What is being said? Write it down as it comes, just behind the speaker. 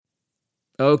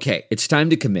Okay, it's time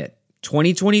to commit.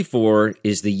 2024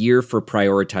 is the year for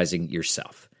prioritizing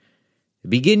yourself.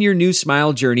 Begin your new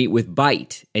smile journey with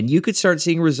Byte, and you could start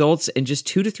seeing results in just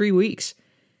 2 to 3 weeks.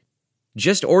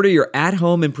 Just order your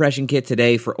at-home impression kit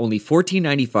today for only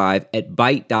 $14.95 at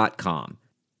Byte.com.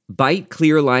 Byte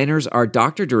clear liners are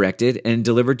doctor-directed and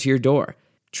delivered to your door.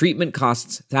 Treatment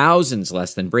costs thousands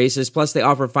less than braces, plus they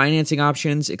offer financing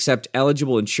options, accept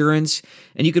eligible insurance,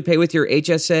 and you could pay with your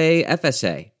HSA,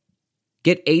 FSA.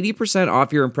 Get 80%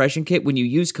 off your impression kit when you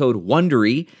use code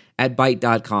WONDERY at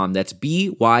Byte.com. That's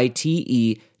BYTE.com.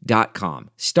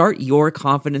 Start your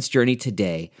confidence journey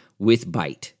today with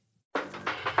Byte.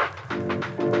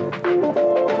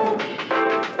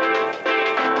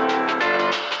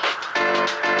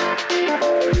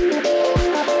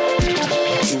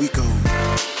 Here we go.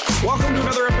 Welcome to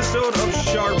another episode of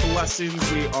Sharp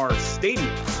Lessons. We are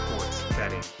Stadium Sports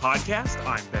Betting Podcast.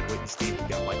 I'm Ben Wittenstein. We've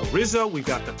got Michael Rizzo. We've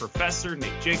got the Professor,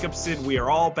 Nick Jacobson. We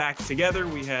are all back together.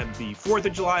 We had the 4th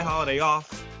of July holiday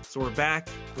off, so we're back.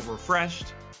 We're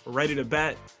refreshed. We're ready to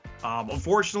bet.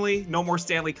 Unfortunately, no more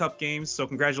Stanley Cup games, so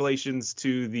congratulations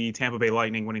to the Tampa Bay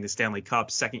Lightning winning the Stanley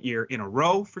Cup, second year in a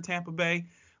row for Tampa Bay.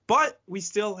 But we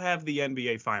still have the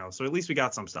NBA Finals, so at least we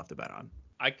got some stuff to bet on.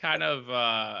 I kind of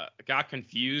got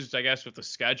confused, I guess, with the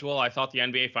schedule. I thought the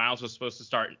NBA Finals was supposed to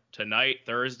start tonight,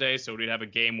 Thursday, so we'd have a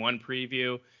Game 1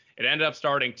 preview. It ended up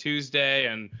starting Tuesday,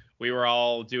 and we were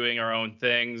all doing our own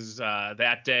things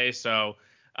that day. So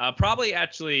probably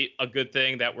actually a good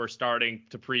thing that we're starting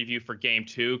to preview for Game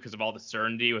 2 because of all the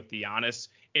certainty with the Giannis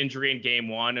injury in Game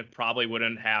 1. It probably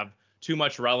wouldn't have too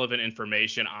much relevant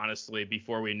information, honestly,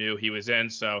 before we knew he was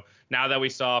in. So now that we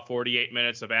saw 48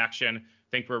 minutes of action,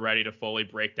 think we're ready to fully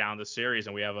break down the series,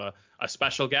 and we have a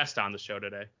special guest on the show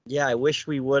today. Yeah, I wish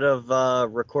we would have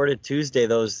recorded Tuesday.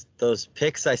 Those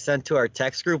picks I sent to our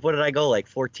text group, what did I go, like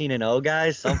 14-0,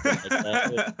 guys? Something like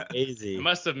that. It was crazy. I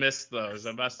must have missed those.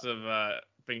 I must have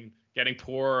been getting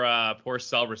poor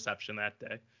cell reception that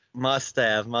day. Must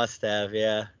have,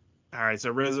 yeah. All right,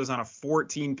 so Rizzo's on a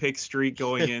 14-pick streak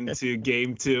going into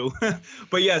Game 2.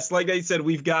 But yes, like I said,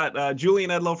 we've got Julian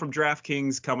Edlow from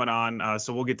DraftKings coming on,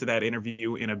 so we'll get to that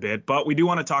interview in a bit. But we do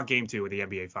want to talk Game 2 of the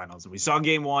NBA Finals. And we saw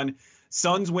Game 1.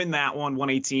 Suns win that one,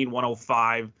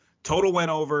 118-105. Total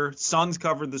went over. Suns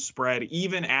covered the spread,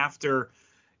 even after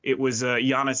it was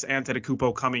Giannis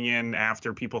Antetokounmpo coming in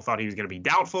after people thought he was going to be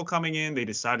doubtful coming in. They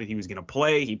decided he was going to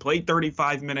play. He played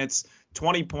 35 minutes.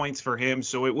 20 points for him.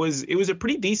 So it was a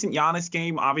pretty decent Giannis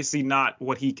game. Obviously not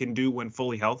what he can do when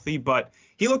fully healthy, but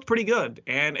he looked pretty good.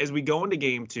 And as we go into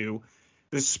Game 2,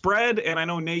 the spread, and I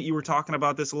know, Nate, you were talking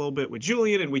about this a little bit with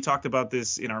Julian, and we talked about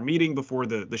this in our meeting before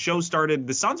the show started.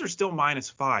 The Suns are still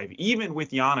 -5, even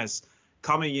with Giannis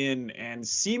coming in and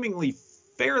seemingly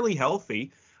fairly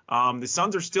healthy. The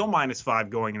Suns are still -5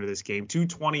 going into this game.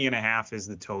 220.5 is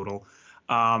the total.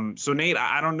 So, Nate,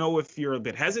 I don't know if you're a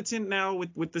bit hesitant now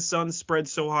with the Suns spread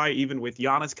so high, even with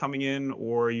Giannis coming in,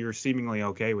 or you're seemingly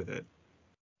okay with it.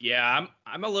 Yeah,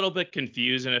 I'm a little bit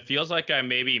confused, and it feels like I'm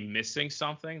maybe missing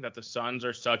something, that the Suns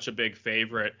are such a big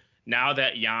favorite now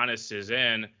that Giannis is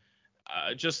in.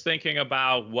 Just thinking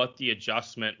about what the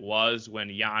adjustment was when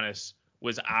Giannis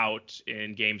was out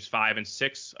in Games 5 and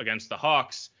 6 against the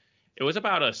Hawks, it was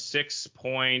about a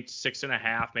 6-point,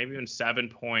 6.5, maybe even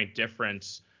 7-point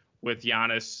difference with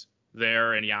Giannis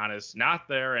there and Giannis not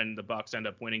there, and the Bucks end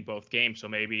up winning both games. So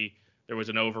maybe there was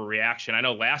an overreaction. I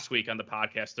know last week on the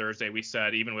podcast Thursday, we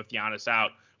said even with Giannis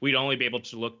out, we'd only be able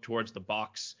to look towards the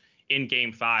Bucks in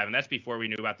Game 5, and that's before we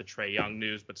knew about the Trae Young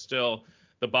news. But still,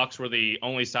 the Bucks were the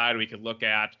only side we could look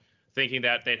at, thinking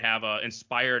that they'd have an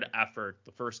inspired effort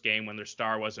the first game when their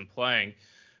star wasn't playing.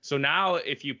 So now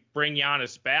if you bring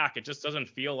Giannis back, it just doesn't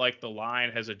feel like the line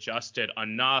has adjusted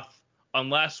enough,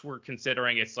 unless we're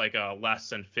considering it's like a less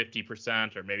than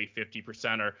 50% or maybe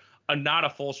 50% or not a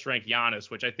full strength Giannis,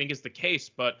 which I think is the case.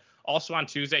 But also on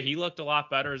Tuesday, he looked a lot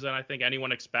better than I think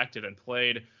anyone expected and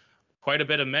played quite a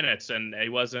bit of minutes, and he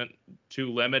wasn't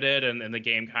too limited, and the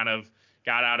game kind of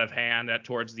got out of hand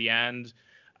towards the end.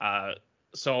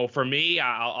 So for me,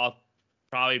 I'll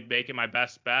probably make it my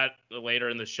best bet later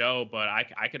in the show, but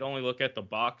I could only look at the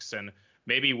Bucks and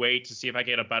maybe wait to see if I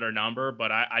get a better number,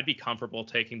 but I'd be comfortable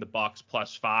taking the Bucks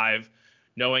 +5,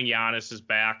 knowing Giannis is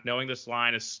back, knowing this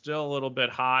line is still a little bit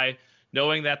high,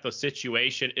 knowing that the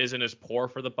situation isn't as poor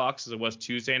for the Bucks as it was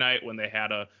Tuesday night when they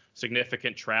had a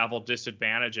significant travel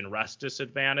disadvantage and rest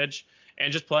disadvantage,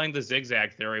 and just playing the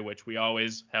zigzag theory, which we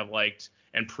always have liked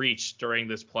and preached during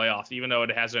this playoffs, even though it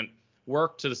hasn't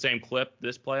worked to the same clip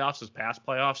this playoffs as past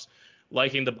playoffs.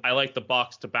 I like the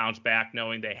Bucks to bounce back,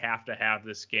 knowing they have to have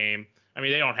this game. I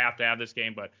mean, they don't have to have this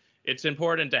game, but it's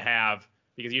important to have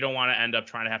because you don't want to end up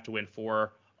trying to have to win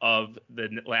 4 of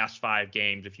the last 5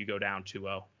 games if you go down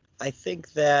 2-0. I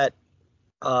think that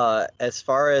as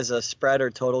far as a spread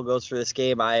or total goes for this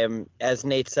game, I am, as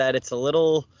Nate said, it's a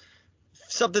little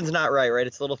something's not right?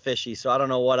 It's a little fishy, so I don't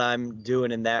know what I'm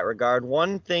doing in that regard.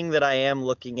 One thing that I am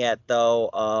looking at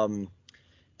though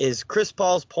is Chris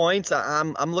Paul's points.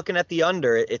 I'm looking at the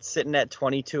under. It's sitting at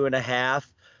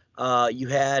 22.5. You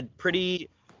had pretty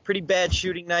bad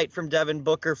shooting night from Devin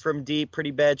Booker from deep,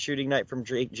 pretty bad shooting night from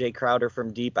Jay Crowder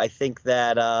from deep. I think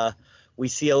that we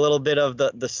see a little bit of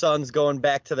the Suns going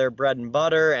back to their bread and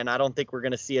butter, and I don't think we're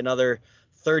going to see another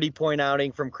 30-point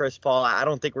outing from Chris Paul. I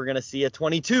don't think we're going to see a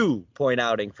 22-point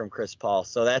outing from Chris Paul.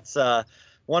 So that's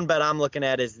one bet I'm looking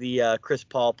at is the Chris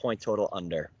Paul point total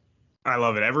under. I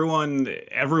love it.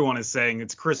 Everyone is saying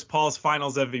it's Chris Paul's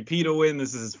finals MVP to win.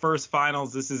 This is his first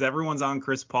finals. Everyone's on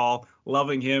Chris Paul,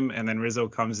 loving him. And then Rizzo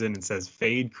comes in and says,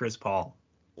 fade Chris Paul.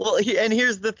 Well, and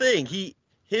here's the thing.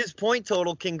 His point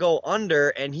total can go under,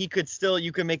 and you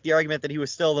can make the argument that he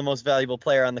was still the most valuable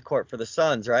player on the court for the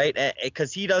Suns, right?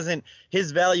 Because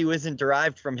his value isn't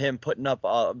derived from him putting up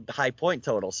a high point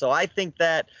total. So I think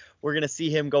that we're going to see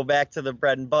him go back to the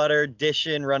bread and butter,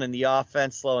 dishing, running the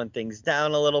offense, slowing things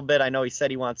down a little bit. I know he said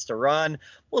he wants to run.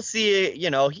 We'll see.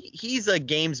 He's a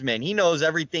gamesman. He knows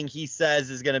everything he says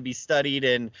is going to be studied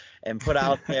and put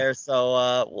out there.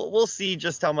 So we'll see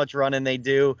just how much running they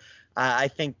do. I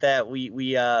think that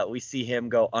we see him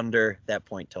go under that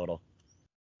point total.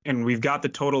 And we've got the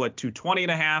total at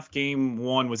 220.5. Game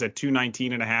 1 was at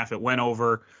 219.5. It went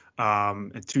over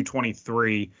at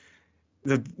 223.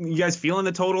 You guys feeling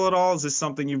the total at all? Is this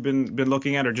something you've been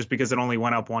looking at, or just because it only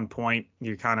went up 1 point,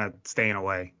 you're kind of staying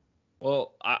away?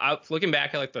 Well, I looking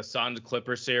back at like the Suns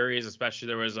Clippers series, especially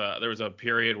there was a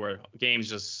period where games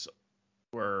just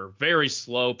were very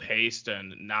slow paced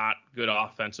and not good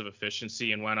offensive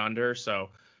efficiency and went under. So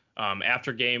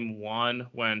after game 1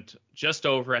 went just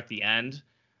over at the end,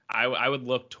 I would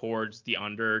look towards the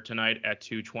under tonight at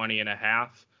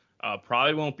 220.5.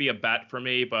 Probably won't be a bet for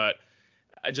me, but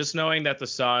just knowing that the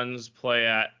Suns play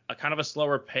at a kind of a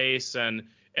slower pace and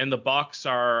the Bucks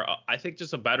are, I think,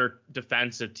 just a better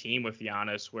defensive team with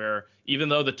Giannis, where even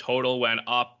though the total went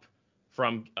up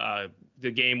from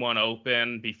the game 1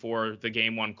 open before the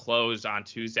game 1 closed on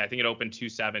Tuesday, I think it opened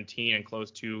 217 and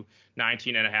closed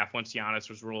 219.5 once Giannis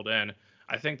was ruled in.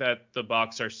 I think that the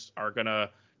Bucks are going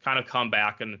to kind of come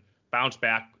back and bounce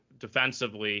back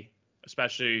defensively,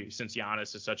 especially since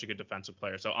Giannis is such a good defensive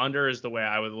player. So under is the way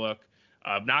I would look.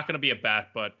 Not going to be a bet,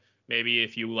 but maybe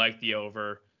if you like the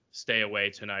over, stay away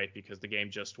tonight because the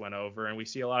game just went over. And we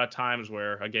see a lot of times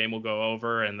where a game will go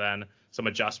over and then some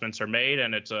adjustments are made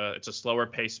and it's a slower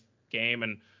paced game.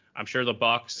 And I'm sure the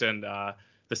Bucks and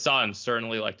the Suns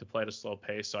certainly like to play at a slow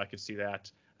pace. So I could see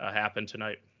that happen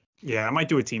tonight. Yeah, I might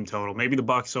do a team total. Maybe the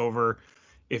Bucks over.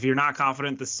 If you're not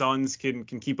confident the Suns can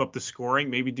keep up the scoring,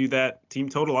 maybe do that team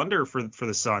total under for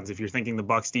the Suns. If you're thinking the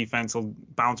Bucks defense will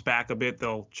bounce back a bit,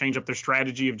 they'll change up their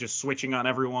strategy of just switching on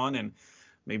everyone, and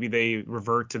maybe they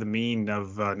revert to the mean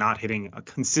of not hitting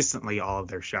consistently all of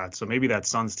their shots. So maybe that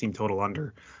Suns team total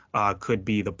under could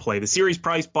be the play. The series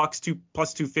price, Bucks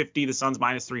plus 250, the Suns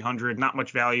minus 300. Not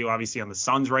much value, obviously, on the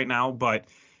Suns right now, but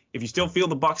if you still feel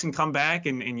the Bucks can come back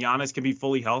and Giannis can be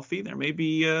fully healthy, there may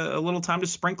be a little time to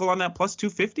sprinkle on that plus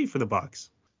 250 for the Bucks.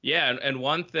 Yeah, and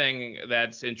one thing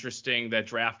that's interesting that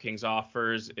DraftKings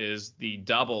offers is the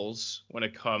doubles when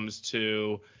it comes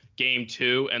to Game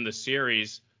 2 and the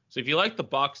series. So if you like the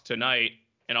Bucks tonight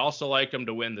and also like them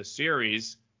to win the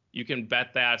series, you can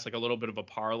bet that it's like a little bit of a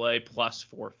parlay plus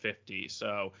 450.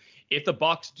 So if the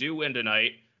Bucks do win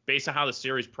tonight, based on how the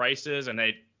series prices and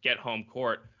they get home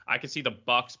court, I could see the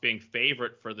Bucks being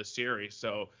favorite for the series.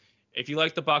 So if you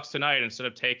like the Bucks tonight, instead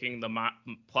of taking the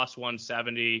plus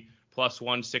 170, plus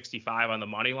 165 on the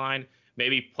money line,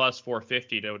 maybe plus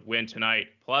 450 to win tonight,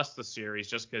 plus the series,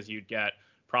 just because you'd get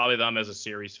probably them as a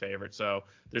series favorite. So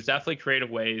there's definitely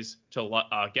creative ways to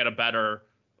get a better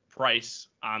price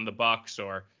on the Bucks,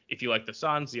 or if you like the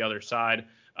Suns, the other side,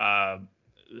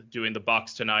 doing the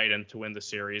Bucks tonight and to win the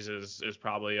series is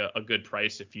probably a good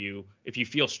price if you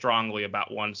feel strongly about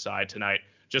one side tonight,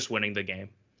 just winning the game.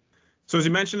 So as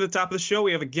you mentioned at the top of the show,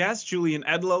 we have a guest, Julian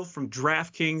Edlow from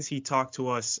DraftKings. He talked to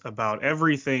us about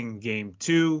everything Game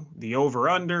 2, the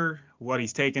over-under, what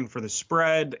he's taken for the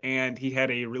spread, and he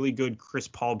had a really good Chris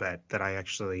Paul bet that I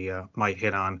actually might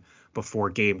hit on before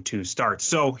Game 2 starts.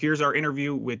 So here's our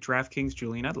interview with DraftKings'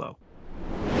 Julian Edlow.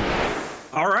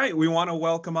 All right, we want to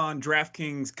welcome on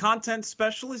DraftKings content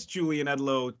specialist Julian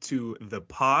Edlow to the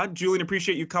pod. Julian,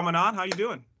 appreciate you coming on. How you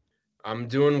doing? I'm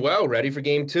doing well, ready for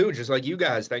Game 2, just like you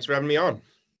guys. Thanks for having me on.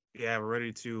 Yeah, we're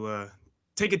ready to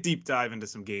take a deep dive into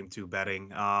some game 2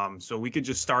 betting. So we could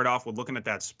just start off with looking at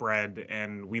that spread,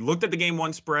 and we looked at the game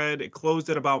 1 spread. It closed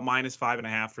at about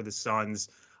 -5.5 for the Suns.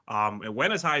 It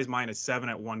went as high as -7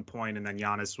 at one point, and then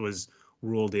Giannis was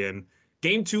ruled in.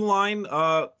 Game 2 line,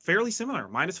 fairly similar,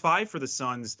 -5 for the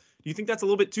Suns. Do you think that's a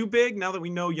little bit too big now that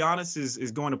we know Giannis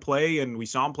is going to play, and we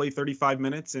saw him play 35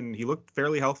 minutes, and he looked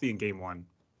fairly healthy in game 1?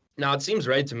 No, it seems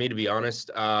right to me, to be honest.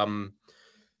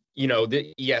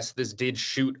 Yes, this did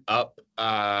shoot up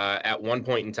at one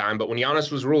point in time, but when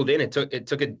Giannis was ruled in, it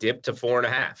took a dip to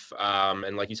 4.5,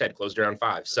 and like you said, closed around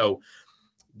 5. So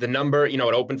the number, it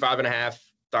opened 5.5.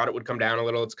 Thought it would come down a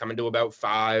little. It's coming to about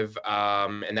 5,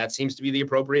 and that seems to be the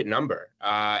appropriate number.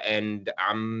 And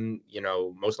I'm,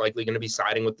 most likely going to be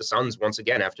siding with the Suns once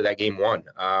again after that game 1.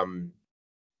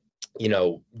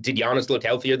 Did Giannis look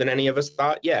healthier than any of us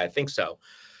thought? Yeah, I think so.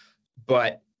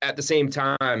 But at the same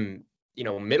time,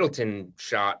 Middleton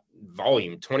shot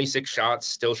volume, 26 shots,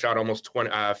 still shot almost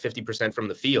 50% from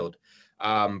the field.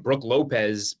 Brook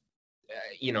Lopez,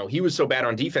 he was so bad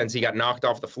on defense, he got knocked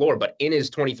off the floor. But in his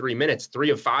 23 minutes,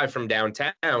 3 of 5 from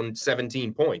downtown,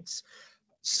 17 points.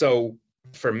 So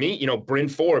for me, Bryn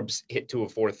Forbes hit 2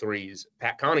 of 4 threes.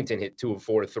 Pat Connaughton hit 2 of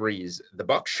 4 threes. The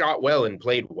Bucks shot well and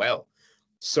played well.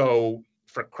 So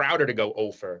for Crowder to go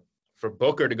 0 for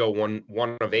Booker to go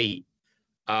 1 of 8,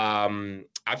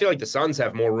 I feel like the Suns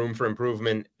have more room for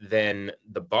improvement than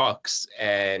the Bucks,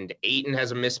 and Ayton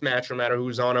has a mismatch no matter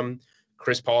who's on him.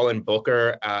 Chris Paul and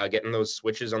Booker getting those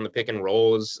switches on the pick and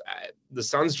rolls. The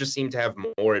Suns just seem to have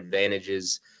more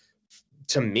advantages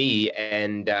to me,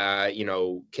 and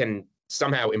can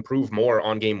somehow improve more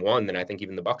on game 1 than I think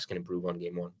even the Bucks can improve on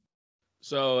game 1.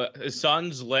 So is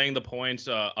Suns laying the points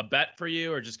a bet for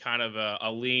you, or just kind of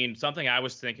a lean? Something I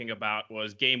was thinking about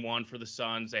was game 1 for the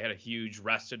Suns. They had a huge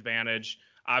rest advantage.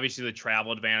 Obviously, the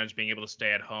travel advantage, being able to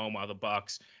stay at home, while the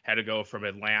Bucks had to go from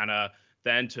Atlanta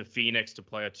then to Phoenix to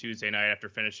play a Tuesday night after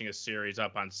finishing a series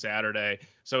up on Saturday.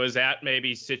 So is that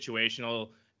maybe situational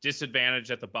disadvantage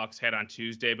that the Bucks had on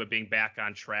Tuesday, but being back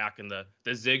on track, and the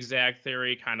zigzag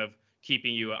theory kind of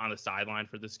keeping you on the sideline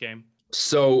for this game?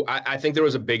 So I think there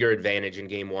was a bigger advantage in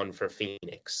game 1 for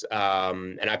Phoenix.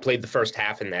 And I played the first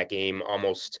half in that game,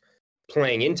 almost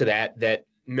playing into that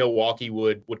Milwaukee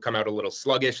would come out a little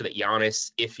sluggish, that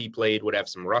Giannis, if he played, would have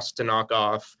some rust to knock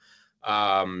off.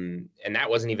 And that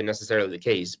wasn't even necessarily the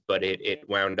case, but it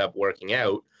wound up working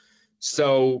out.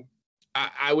 So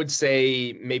I would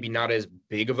say maybe not as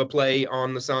big of a play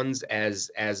on the Suns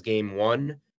as game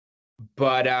 1.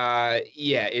 But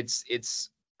it's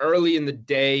early in the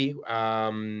day,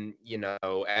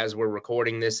 as we're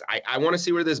recording this. I want to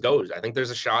see where this goes. I think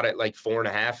there's a shot at like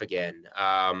 4.5 again.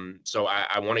 So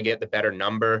I want to get the better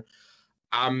number.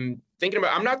 I'm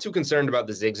not too concerned about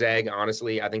the zigzag,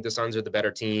 honestly. I think the Suns are the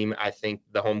better team. I think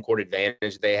the home court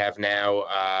advantage they have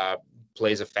now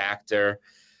plays a factor.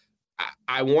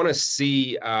 I want to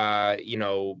see,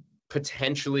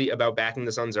 potentially about backing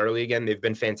the Suns early again. They've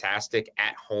been fantastic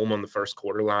at home on the first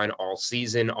quarter line all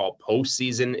season, all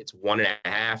postseason. It's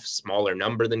 1.5, smaller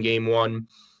number than game 1.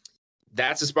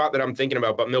 That's a spot that I'm thinking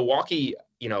about. But Milwaukee,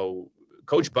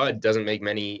 Coach Bud doesn't make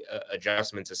many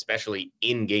adjustments, especially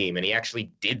in game. And he actually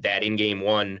did that in game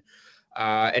 1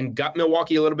 and got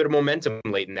Milwaukee a little bit of momentum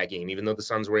late in that game, even though the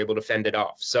Suns were able to fend it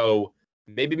off. So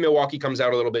maybe Milwaukee comes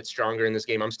out a little bit stronger in this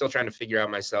game. I'm still trying to figure out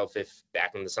myself if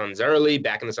backing the Suns early,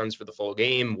 backing the Suns for the full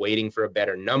game, waiting for a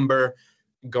better number,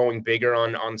 going bigger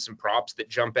on some props that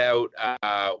jump out,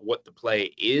 what the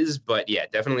play is. But yeah,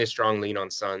 definitely a strong lean on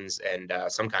Suns and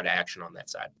some kind of action on that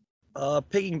side.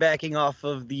 Piggybacking off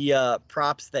of the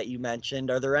props that you mentioned,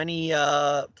 are there any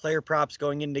player props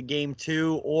going into game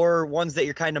 2 or ones that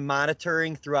you're kind of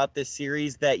monitoring throughout this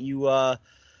series that you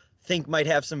think might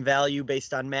have some value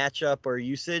based on matchup or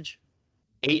usage?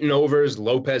 Ayton overs,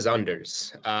 Lopez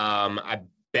unders. I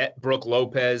bet Brook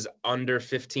Lopez under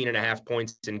 15.5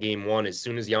 points in game 1 as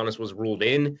soon as Giannis was ruled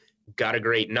in. Got a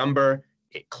great number.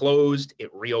 It closed. It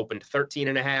reopened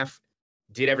 13.5.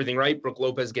 Did everything right. Brook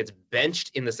Lopez gets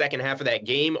benched in the second half of that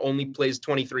game, only plays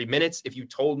 23 minutes. If you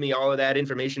told me all of that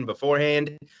information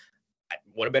beforehand, I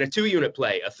would have been a 2-unit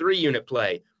play, a 3-unit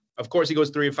play. Of course, he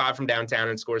goes 3 of 5 from downtown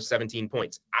and scores 17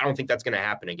 points. I don't think that's going to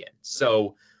happen again.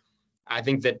 So I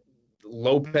think that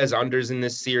Lopez unders in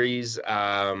this series,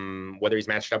 whether he's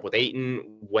matched up with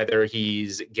Ayton, whether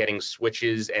he's getting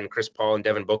switches and Chris Paul and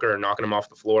Devin Booker are knocking him off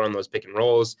the floor on those pick and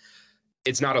rolls,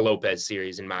 it's not a Lopez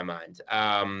series in my mind.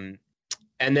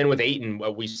 And then with Ayton,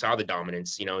 we saw the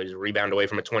dominance. He's a rebound away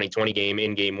from a 20-20 game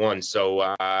in game 1. So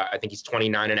I think he's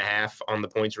 29.5 on the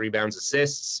points, rebounds,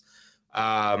 assists.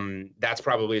 That's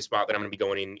probably a spot that I'm going to be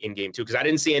going in game 2, because I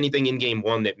didn't see anything in game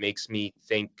 1 that makes me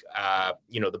think,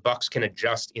 the Bucks can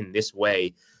adjust in this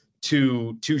way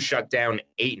to shut down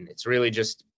Ayton. It's really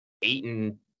just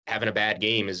Ayton having a bad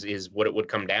game is what it would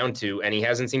come down to, and he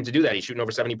hasn't seemed to do that. He's shooting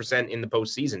over 70% in the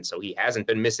postseason, so he hasn't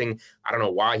been missing. I don't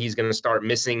know why he's going to start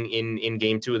missing in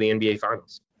game 2 of the NBA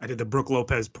Finals. I did the Brook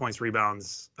Lopez points,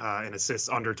 rebounds, and assists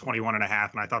under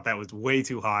 21.5, and I thought that was way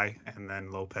too high. And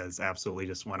then Lopez absolutely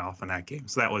just went off in that game.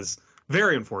 So that was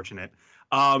very unfortunate.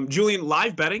 Julian,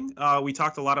 live betting. We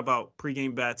talked a lot about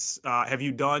pregame bets. Have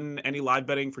you done any live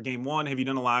betting for game 1? Have you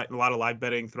done a lot of live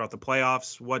betting throughout the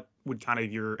playoffs? What would kind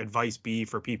of your advice be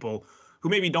for people who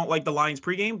maybe don't like the Lions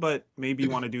pregame, but maybe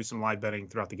want to do some live betting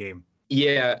throughout the game?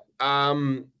 Yeah.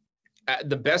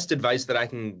 The best advice that I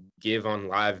can give on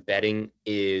live betting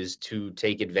is to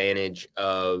take advantage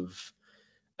of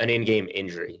an in-game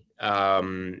injury.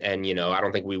 And, I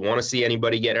don't think we want to see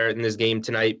anybody get hurt in this game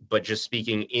tonight, but just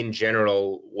speaking in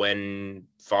general, when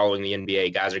following the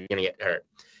NBA, guys are going to get hurt.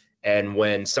 And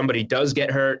when somebody does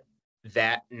get hurt,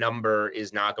 that number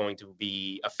is not going to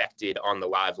be affected on the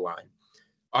live line.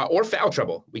 Or foul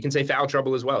trouble. We can say foul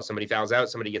trouble as well. Somebody fouls out,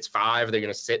 somebody gets 5, they're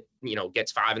going to sit,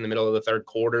 gets 5 in the middle of the third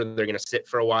quarter, they're going to sit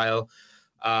for a while.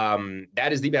 That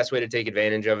is the best way to take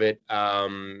advantage of it.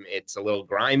 It's a little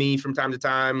grimy from time to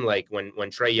time. Like when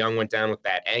Trae Young went down with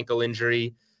that ankle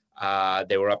injury,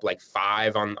 they were up like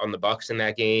 5 on the Bucks in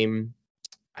that game.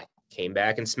 I came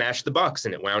back and smashed the Bucks,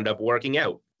 and it wound up working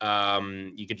out.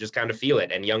 You could just kind of feel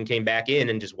it. And Young came back in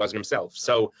and just wasn't himself.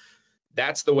 So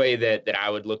that's the way that I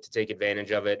would look to take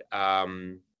advantage of it.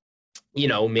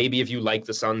 Maybe if you like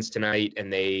the Suns tonight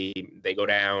and they go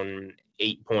down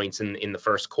 8 points in the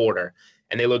first quarter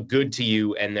and they look good to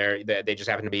you, and they just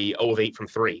happen to be 0 of 8 from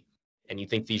 3, and you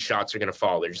think these shots are going to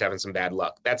fall, they're just having some bad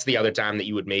luck. That's the other time that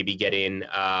you would maybe get in.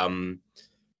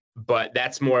 But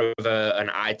that's more of an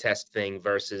eye test thing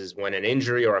versus when an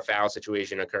injury or a foul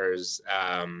situation occurs.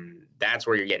 That's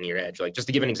where you're getting your edge. Like, just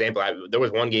to give an example, there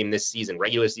was one game this season,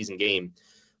 regular season game,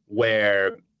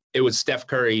 where it was Steph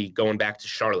Curry going back to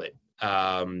Charlotte.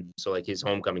 So like his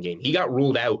homecoming game, he got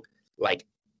ruled out like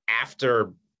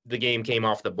after the game came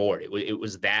off the board. It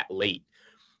was that late.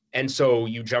 And so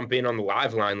you jump in on the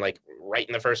live line, like right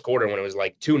in the first quarter when it was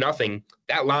like 2-0,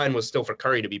 that line was still for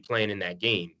Curry to be playing in that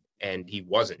game, and he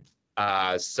wasn't.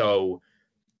 So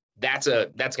that's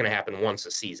going to happen once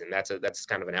a season. That's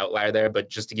kind of an outlier there. But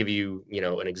just to give you,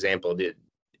 an example, the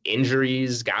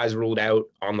injuries, guys ruled out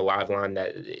on the live line,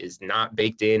 that is not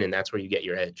baked in, and that's where you get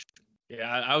your edge. Yeah,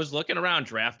 I was looking around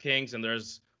DraftKings, and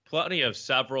there's plenty of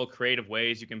several creative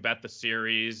ways you can bet the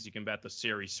series. You can bet the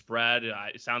series spread.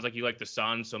 It sounds like you like the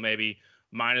Suns, so maybe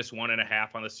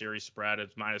 -1.5 on the series spread.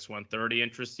 It's -130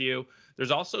 interests you.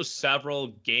 There's also several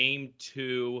game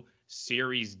 2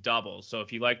 series doubles. So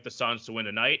if you like the Suns to win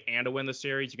tonight and to win the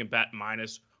series, you can bet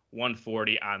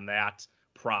 -140 on that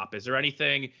prop. Is there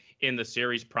anything in the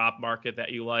series prop market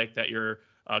that you like, that you're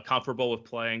comfortable with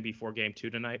playing before game 2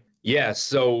 tonight? Yeah,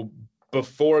 so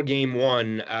before game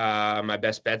 1, my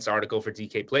best bets article for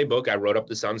DK Playbook, I wrote up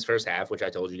the Suns first half, which I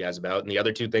told you guys about. And the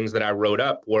other 2 things that I wrote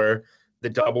up were the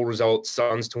double result,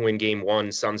 Suns to win game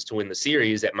 1, Suns to win the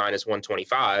series at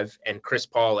 -125, and Chris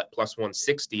Paul at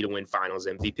 +160 to win finals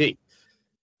MVP.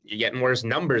 You're getting worse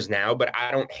numbers now, but I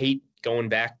don't hate going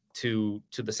back to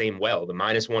the same well. The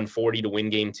 -140 to win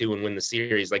game 2 and win the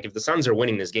series. Like, if the Suns are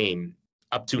winning this game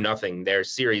up 2-0, their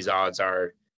series odds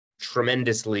are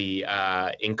tremendously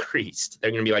increased. They're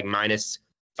going to be like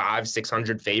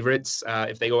 -500-600 favorites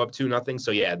if they go up 2-0. So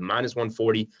yeah,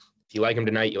 -140. If you like them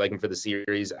tonight, you like them for the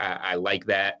series. I like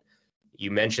that.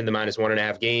 You mentioned the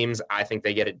 -1.5 games. I think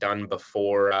they get it done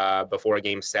before a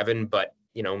game 7, but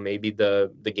maybe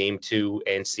the game 2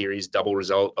 and series double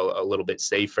result a little bit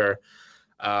safer.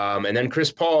 And then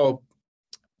Chris Paul.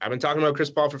 I've been talking about Chris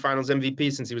Paul for Finals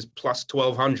MVP since he was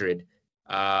 +1,200.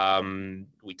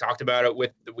 We talked about it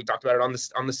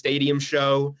on the Stadium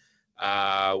show.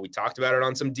 We talked about it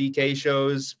on some DK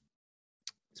shows.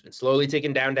 It's been slowly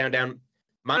ticking down.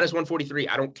 -143.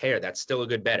 I don't care. That's still a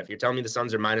good bet. If you're telling me the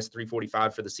Suns are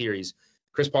 -345 for the series,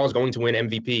 Chris Paul is going to win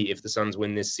MVP if the Suns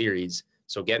win this series.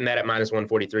 So getting that at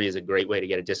 -143 is a great way to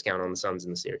get a discount on the Suns in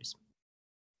the series.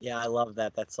 Yeah, I love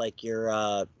that. That's like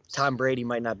your Tom Brady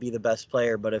might not be the best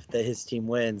player, but if his team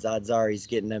wins, odds are he's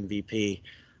getting MVP.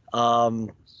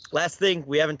 Last thing,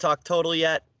 we haven't talked total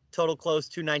yet. Total close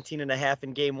 219.5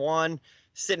 in game 1,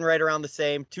 sitting right around the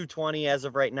same 220 as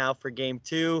of right now for game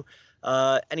 2.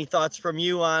 Any thoughts from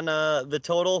you on the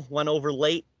total? Went over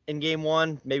late in game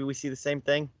 1. Maybe we see the same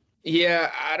thing.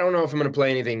 Yeah, I don't know if I'm going to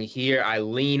play anything here. I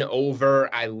lean over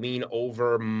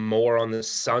more on the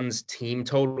Suns team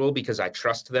total because I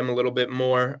trust them a little bit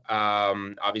more.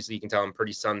 Obviously, you can tell I'm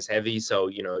pretty Suns heavy, so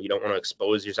you don't want to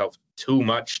expose yourself too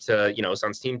much to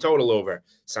Suns team total over.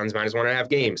 Suns -1.5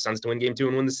 games. Suns to win game 2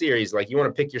 and win the series. Like, you want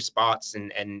to pick your spots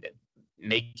and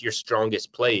make your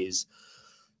strongest plays.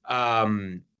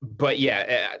 But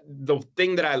yeah, the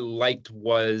thing that I liked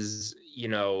was,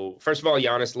 first of all,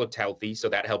 Giannis looked healthy, so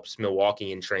that helps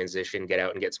Milwaukee in transition, get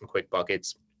out and get some quick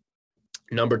buckets.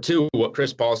 Number two, what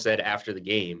Chris Paul said after the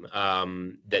game,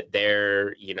 that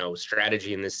their,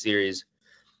 strategy in this series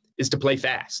is to play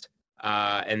fast.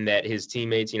 And that his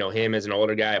teammates, him as an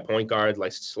older guy, a point guard,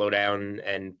 likes to slow down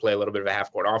and play a little bit of a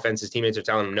half-court offense. His teammates are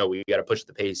telling him, no, we got to push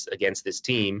the pace against this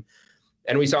team.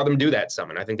 And we saw them do that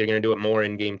some, and I think they're going to do it more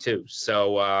in game 2.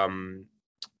 So,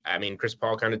 Chris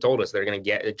Paul kind of told us they're going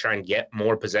to try and get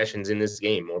more possessions in this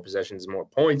game, more possessions, more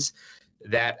points.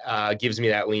 That gives me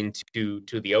that lean to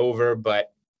the over,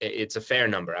 but it's a fair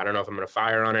number. I don't know if I'm going to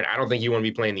fire on it. I don't think you want to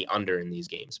be playing the under in these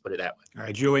games, put it that way. All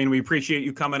right, Julian, we appreciate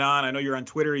you coming on. I know you're on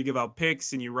Twitter. You give out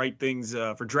picks and you write things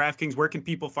for DraftKings. Where can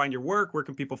people find your work? Where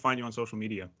can people find you on social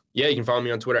media? Yeah, you can follow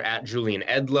me on Twitter at Julian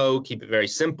Edlow. Keep it very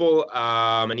simple.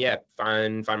 And yeah,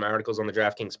 find my articles on the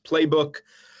DraftKings playbook.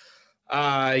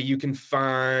 You can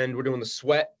find, we're doing the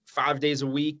Sweat 5 days a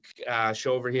week,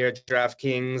 show over here at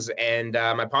DraftKings, and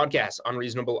my podcast,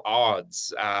 Unreasonable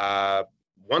Odds.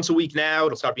 Once a week now.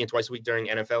 It'll start being twice a week during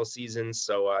NFL season.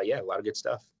 So, yeah, a lot of good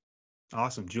stuff.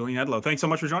 Awesome. Julian Edlow, thanks so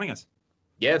much for joining us.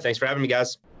 Yeah, thanks for having me,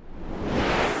 guys.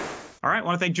 All right. I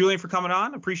want to thank Julian for coming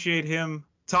on. Appreciate him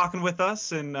talking with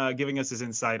us and giving us his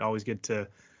insight. Always good to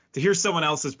hear someone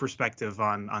else's perspective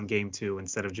on game 2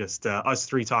 instead of just us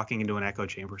three talking into an echo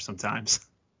chamber sometimes.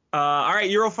 All right.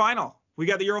 Euro final. We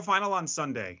got the Euro final on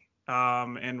Sunday.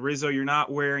 And Rizzo, you're not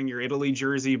wearing your Italy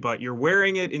jersey, but you're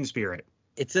wearing it in spirit.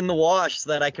 It's in the wash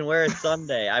so that I can wear it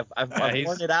Sunday. I've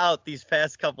worn it out these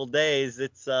past couple days.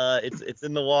 It's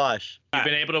in the wash. You've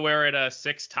been able to wear it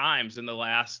 6 times in the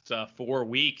last 4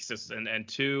 weeks, and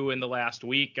 2 in the last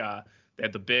week. They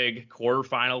had the big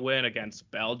quarterfinal win against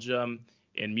Belgium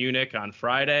in Munich on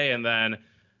Friday, and then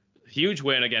huge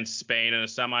win against Spain in a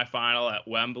semifinal at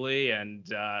Wembley, and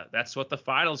that's what the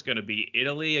final is going to be.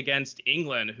 Italy against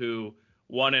England, who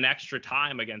won in extra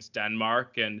time against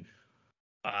Denmark, and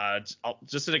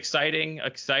just an exciting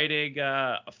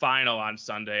final on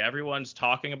Sunday. Everyone's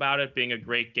talking about it being a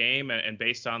great game, and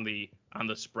based on the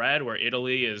spread, where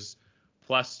Italy is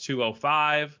plus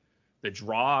 205, the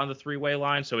draw on the 3-way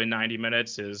line, so in 90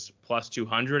 minutes is plus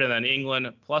 200, and then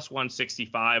England plus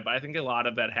 165. But I think a lot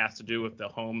of that has to do with the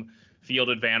home field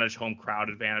advantage, home crowd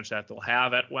advantage that they'll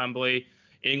have at Wembley.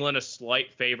 England a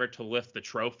slight favorite to lift the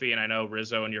trophy, and I know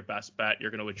Rizzo in your best bet you're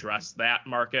going to address that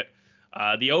market.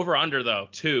 The over-under, though,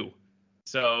 2.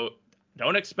 So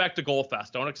don't expect a goal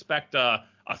fest. Don't expect a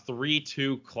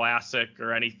 3-2 classic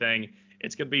or anything.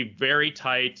 It's going to be very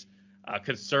tight,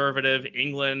 conservative.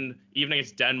 England, even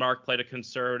against Denmark, played a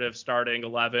conservative starting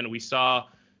 11. We saw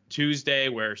Tuesday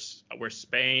where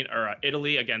Spain or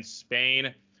Italy against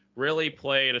Spain really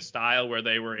played a style where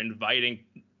they were inviting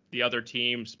the other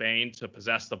team, Spain, to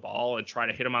possess the ball and try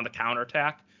to hit them on the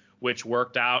counterattack, which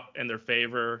worked out in their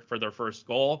favor for their first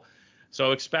goal.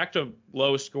 So expect a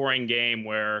low-scoring game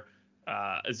where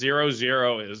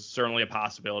 0-0 is certainly a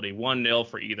possibility. 1-0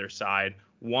 for either side.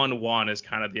 1-1 is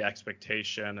kind of the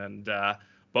expectation. And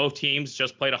both teams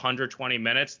just played 120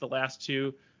 minutes the last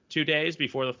two days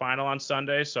before the final on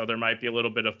Sunday, so there might be a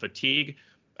little bit of fatigue.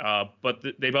 But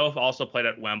they both also played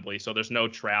at Wembley, so there's no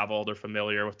travel. They're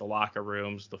familiar with the locker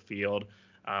rooms, the field.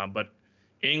 But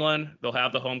England, they'll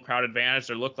have the home crowd advantage.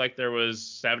 There looked like there was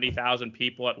 70,000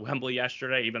 people at Wembley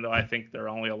yesterday, even though I think they're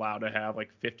only allowed to have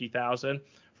like 50,000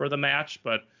 for the match.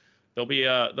 But there'll be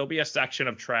a section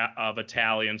of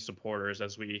Italian supporters,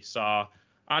 as we saw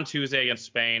on Tuesday against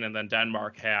Spain, and then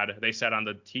Denmark they said on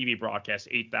the TV broadcast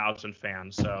 8,000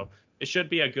 fans. So it should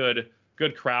be a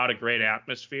good crowd, a great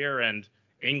atmosphere, and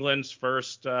England's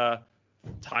first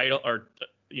title or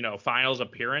finals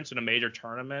appearance in a major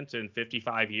tournament in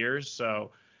 55 years.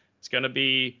 So it's going to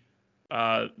be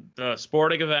the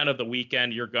sporting event of the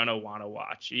weekend you're going to want to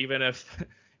watch, even if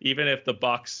the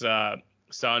Bucks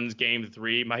Suns game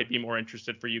 3 might be more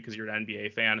interested for you because you're an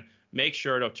NBA fan. Make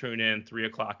sure to tune in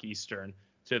 3:00 Eastern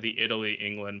to the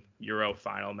Italy-England Euro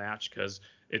final match, because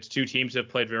it's 2 teams that have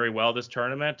played very well this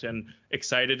tournament, and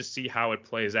excited to see how it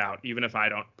plays out, even if I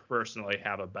don't personally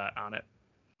have a bet on it.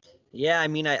 Yeah, I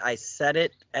mean, I said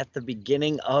it at the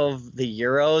beginning of the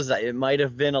Euros. It might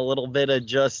have been a little bit of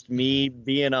just me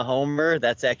being a homer.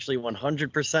 That's actually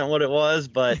 100% what it was.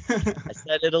 But I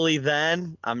said Italy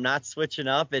then. I'm not switching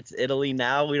up. It's Italy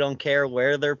now. We don't care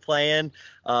where they're playing.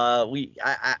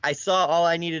 I saw all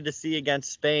I needed to see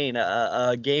against Spain,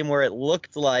 a game where it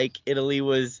looked like Italy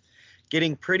was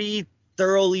getting pretty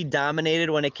thoroughly dominated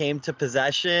when it came to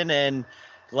possession, and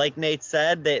like Nate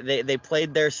said, they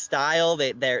played their style.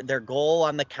 Their goal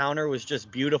on the counter was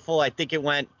just beautiful. I think it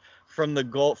went from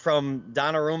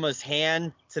Donnarumma's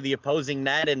hand to the opposing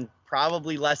net in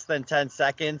probably less than 10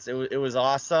 seconds. It was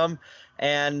awesome.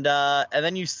 And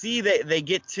then you see they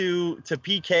get to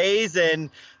PKs, and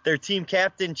their team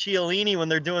captain Chiellini, when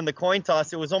they're doing the coin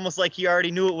toss, it was almost like he already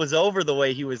knew it was over the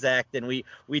way he was acting.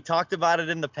 We talked about it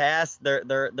in the past.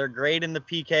 They're great in the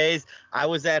PKs. I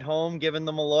was at home giving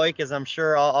them a loik, as I'm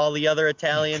sure all the other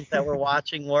Italians that were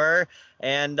watching were.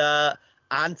 And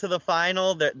on to the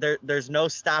final. There's no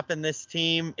stopping this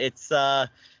team. It's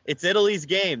Italy's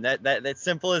game. That's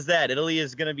simple as that. Italy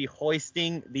is going to be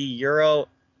hoisting the Euro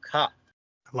Cup.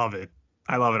 Love it.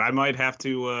 I love it. I might have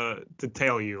to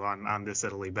tail you on this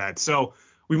Italy bet. So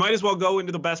we might as well go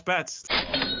into the best bets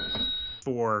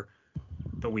for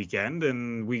the weekend.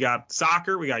 And we got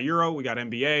soccer, we got Euro, we got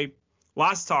NBA.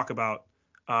 Lots to talk about.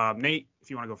 Nate, if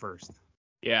you want to go first.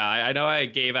 Yeah, I know I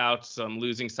gave out some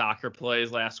losing soccer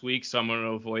plays last week, so I'm going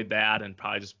to avoid that and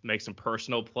probably just make some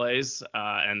personal plays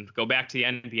and go back to the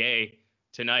NBA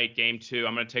tonight, game 2.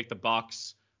 I'm going to take the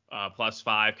Bucks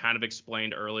 +5. Kind of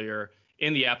explained earlier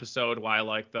in the episode why I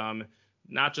like them.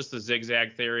 Not just the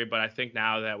zigzag theory, but I think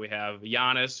now that we have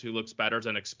Giannis, who looks better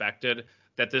than expected,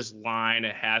 that this line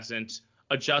hasn't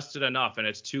adjusted enough, and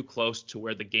it's too close to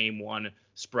where the game 1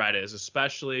 spread is,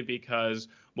 especially because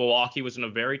Milwaukee was in a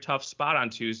very tough spot on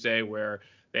Tuesday where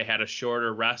they had a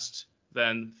shorter rest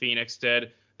than Phoenix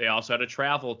did. They also had to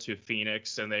travel to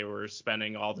Phoenix, and they were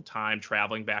spending all the time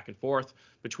traveling back and forth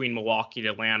between Milwaukee and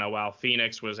Atlanta while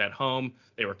Phoenix was at home.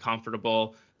 They were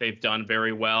comfortable. They've done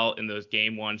very well in those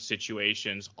game 1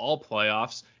 situations, all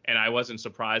playoffs, and I wasn't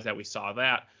surprised that we saw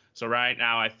that. So right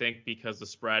now, I think because the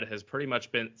spread has pretty much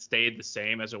stayed the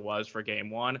same as it was for game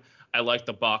 1, I like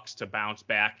the Bucks to bounce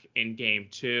back in game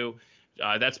 2.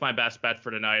 That's my best bet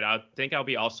for tonight. I think I'll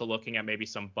be also looking at maybe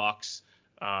some Bucks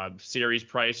series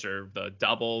price or the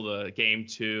double the game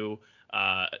 2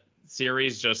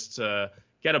 series just to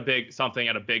get something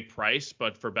at a big price.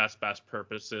 But for best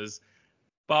purposes,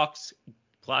 Bucks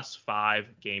 +5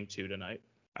 game 2 tonight.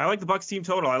 I like the Bucks team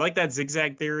total. I like that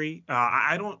zigzag theory.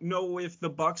 I don't know if the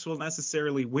Bucks will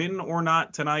necessarily win or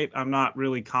not tonight. I'm not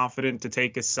really confident to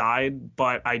take a side,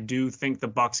 but I do think the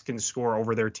Bucks can score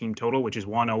over their team total, which is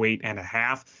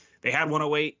 108.5. They had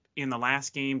 108 in the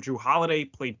last game. Drew Holiday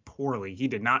played poorly. He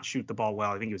did not shoot the ball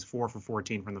well. I think he was 4 for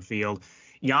 14 from the field.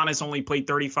 Giannis only played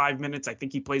 35 minutes. I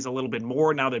think he plays a little bit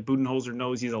more now that Budenholzer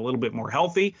knows he's a little bit more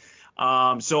healthy.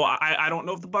 So I don't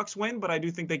know if the Bucks win, but I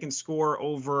do think they can score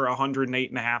over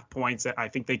 108.5 points. I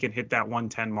think they can hit that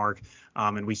 110 mark.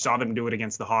 And we saw them do it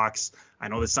against the Hawks. I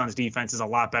know the Suns defense is a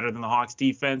lot better than the Hawks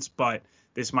defense, but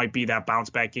this might be that bounce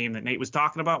back game that Nate was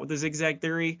talking about with the zigzag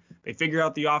theory. They figure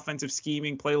out the offensive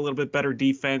scheming, play a little bit better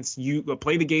defense. You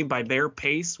play the game by their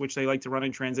pace, which they like to run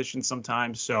in transition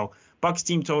sometimes. So Bucks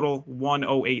team total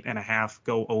 108.5.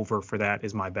 Go over for that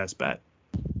is my best bet.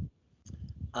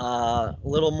 A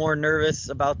little more nervous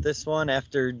about this one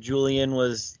after Julian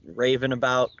was raving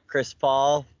about Chris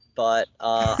Paul, but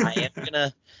I am going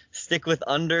to stick with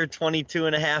under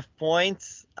 22.5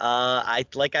 points.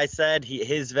 Like I said,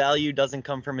 his value doesn't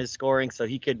come from his scoring, so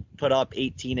he could put up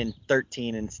 18 and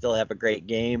 13 and still have a great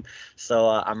game. So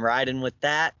I'm riding with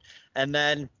that. And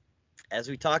then, as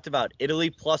we talked about, Italy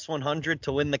 +100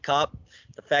 to win the cup.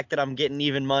 The fact that I'm getting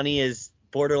even money is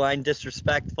borderline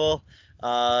disrespectful.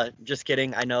 Just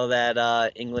kidding. I know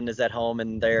that England is at home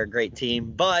and they're a great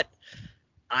team, but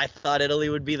I thought Italy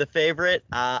would be the favorite.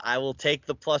 I will take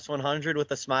the +100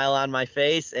 with a smile on my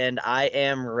face, and I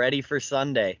am ready for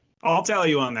Sunday. I'll tell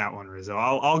you on that one, Rizzo.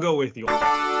 I'll go with you.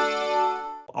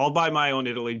 I'll buy my own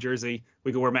Italy jersey.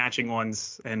 We can wear matching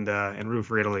ones and root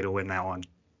for Italy to win that one.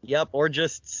 Yep, or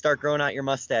just start growing out your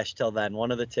mustache till then.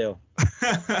 One of the two.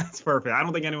 That's perfect. I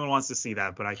don't think anyone wants to see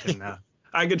that, but I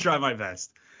can try my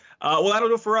best. Well, that'll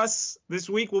do it for us this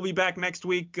week. We'll be back next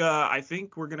week. I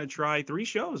think we're going to try 3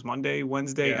 shows, Monday,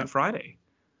 Wednesday, and Friday.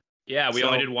 Yeah, we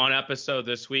only did 1 episode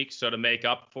this week, so to make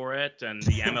up for it, and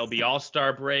the MLB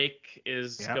All-Star break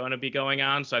is going to be going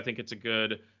on, so I think it's a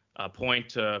good point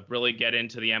to really get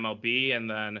into the MLB, and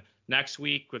then next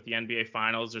week with the NBA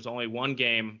Finals, there's only one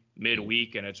game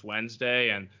midweek, and it's Wednesday,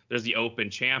 and there's the Open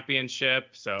Championship.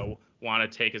 So want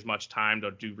to take as much time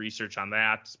to do research on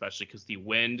that, especially because the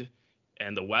wind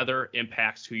and the weather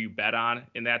impacts who you bet on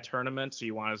in that tournament. So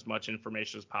you want as much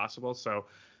information as possible. So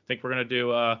I think we're going to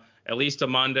do at least a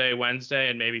Monday, Wednesday,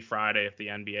 and maybe Friday if the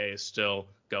NBA is still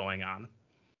going on.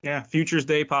 Yeah, Futures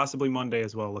Day, possibly Monday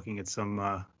as well, looking at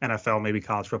some NFL, maybe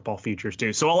college football futures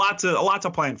too. So a lot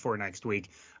to plan for next week.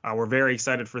 We're very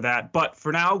excited for that. But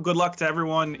for now, good luck to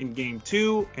everyone in Game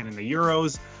 2 and in the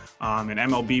Euros and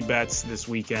MLB bets this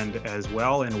weekend as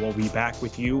well. And we'll be back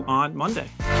with you on Monday.